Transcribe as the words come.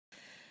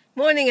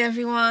Morning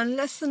everyone,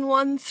 lesson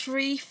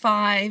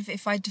 135,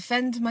 if I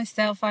defend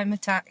myself I'm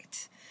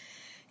attacked.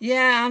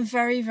 Yeah, I'm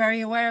very,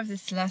 very aware of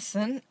this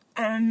lesson,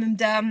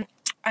 and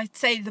I'd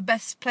say the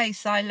best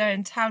place I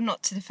learned how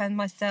not to defend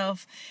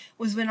myself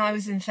was when I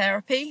was in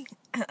therapy.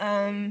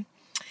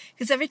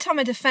 Because every time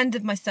I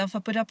defended myself I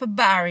put up a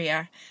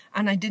barrier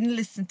and I didn't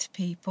listen to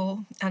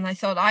people and I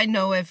thought I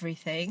know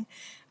everything,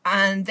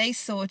 and they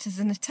saw it as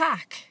an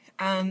attack.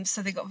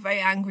 So they got very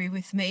angry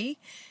with me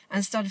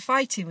and started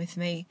fighting with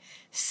me.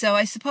 So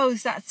I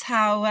suppose that's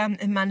how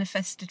it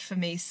manifested for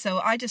me. So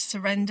I just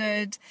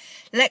surrendered,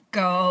 let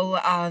go,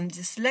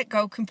 just let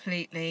go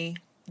completely.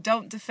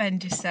 Don't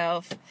defend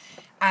yourself.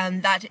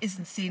 And that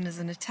isn't seen as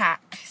an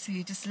attack. So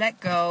you just let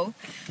go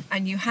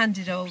and you hand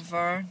it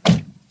over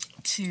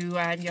to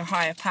your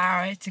higher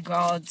power, to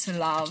God, to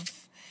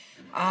love.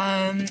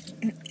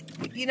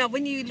 You know,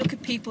 when you look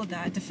at people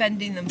that are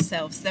defending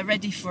themselves, they're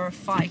ready for a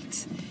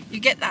fight. You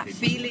get that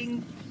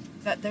feeling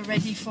that they're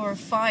ready for a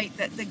fight,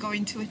 that they're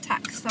going to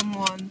attack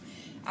someone.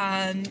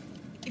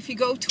 If you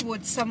go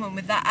towards someone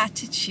with that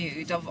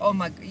attitude of, oh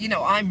my, you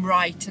know, I'm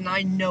right and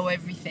I know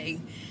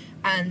everything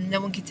and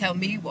no one can tell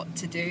me what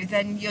to do,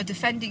 then you're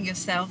defending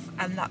yourself,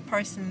 and that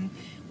person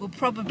will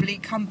probably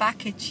come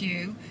back at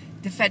you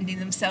defending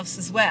themselves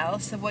as well.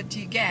 So what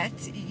do you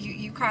get?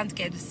 You can't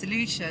get a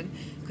solution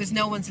because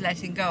no one's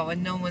letting go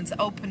and no one's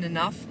open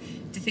enough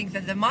to think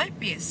that there might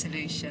be a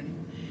solution.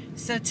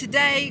 So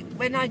today,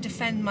 when I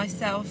defend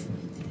myself,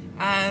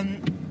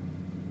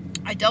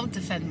 I don't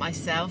defend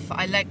myself.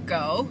 I let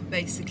go,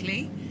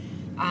 basically,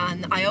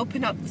 and I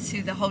open up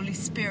to the Holy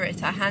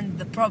Spirit. I hand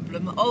the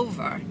problem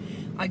over.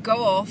 I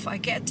go off. I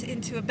get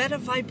into a better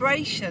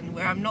vibration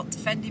where I'm not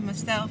defending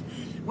myself,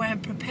 where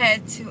I'm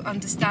prepared to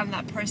understand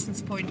that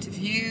person's point of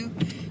view,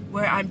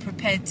 where I'm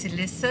prepared to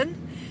listen,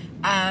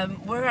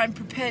 where I'm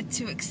prepared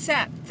to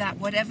accept that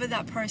whatever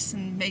that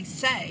person may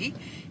say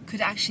could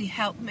actually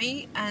help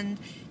me and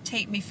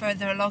take me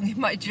further along in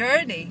my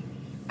journey.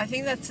 I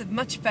think that's a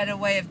much better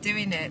way of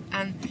doing it.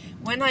 And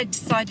when I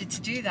decided to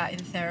do that in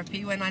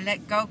therapy, when I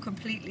let go,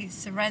 completely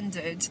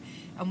surrendered,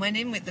 and went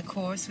in with the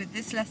course, with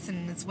this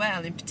lesson as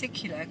well in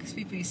particular, because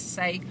people used to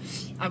say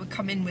I would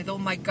come in with all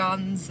my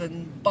guns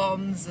and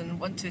bombs and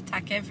want to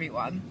attack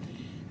everyone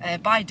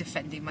by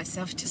defending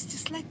myself.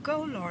 Just let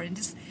go, Lauren.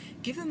 Just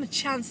give them a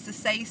chance to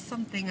say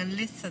something and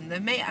listen.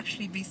 There may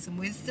actually be some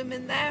wisdom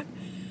in there.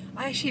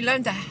 I actually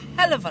learned a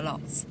hell of a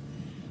lot.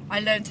 I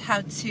learned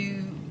how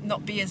to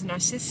not be as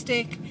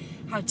narcissistic,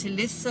 how to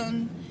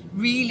listen,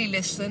 really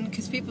listen,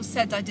 because people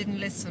said I didn't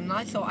listen.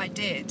 I thought I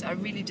did. I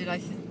really did. I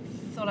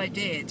thought I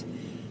did.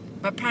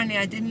 But apparently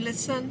I didn't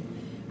listen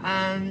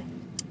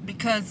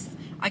because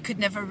I could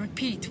never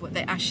repeat what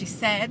they actually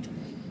said.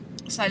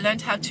 So I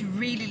learned how to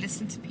really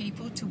listen to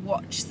people, to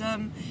watch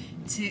them,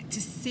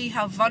 to see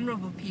how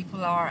vulnerable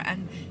people are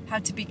and how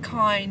to be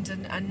kind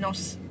and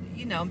not,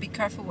 you know, and be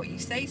careful what you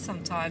say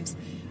sometimes.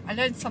 I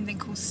learned something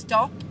called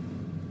stop,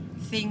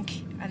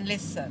 think and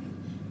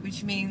listen,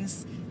 which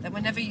means that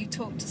whenever you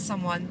talk to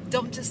someone,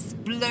 don't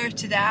just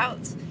blurt it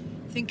out.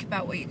 Think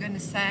about what you're going to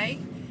say,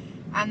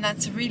 and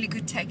that's a really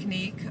good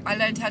technique. I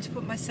learned how to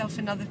put myself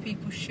in other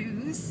people's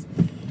shoes,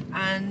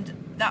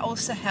 and that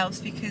also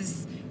helps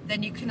because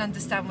then you can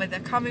understand where they're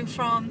coming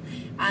from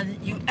and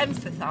you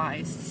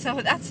empathize.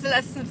 So that's the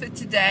lesson for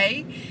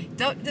today.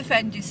 Don't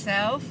defend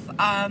yourself.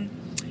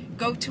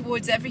 Go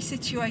towards every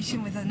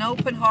situation with an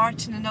open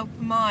heart and an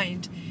open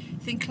mind.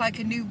 Think like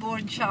a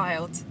newborn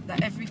child,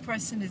 that every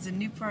person is a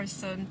new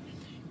person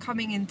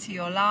coming into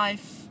your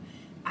life,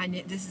 and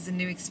this is a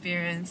new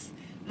experience.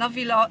 Love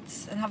you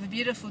lots and have a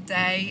beautiful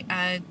day.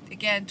 And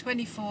again,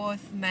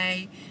 24th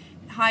May,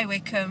 High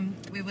Wycombe,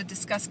 we will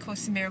discuss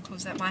Course in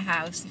Miracles at my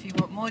house. If you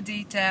want more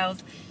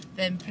details,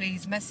 then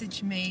please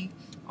message me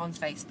on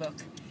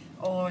Facebook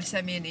or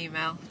send me an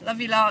email. Love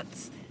you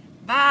lots.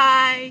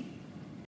 Bye.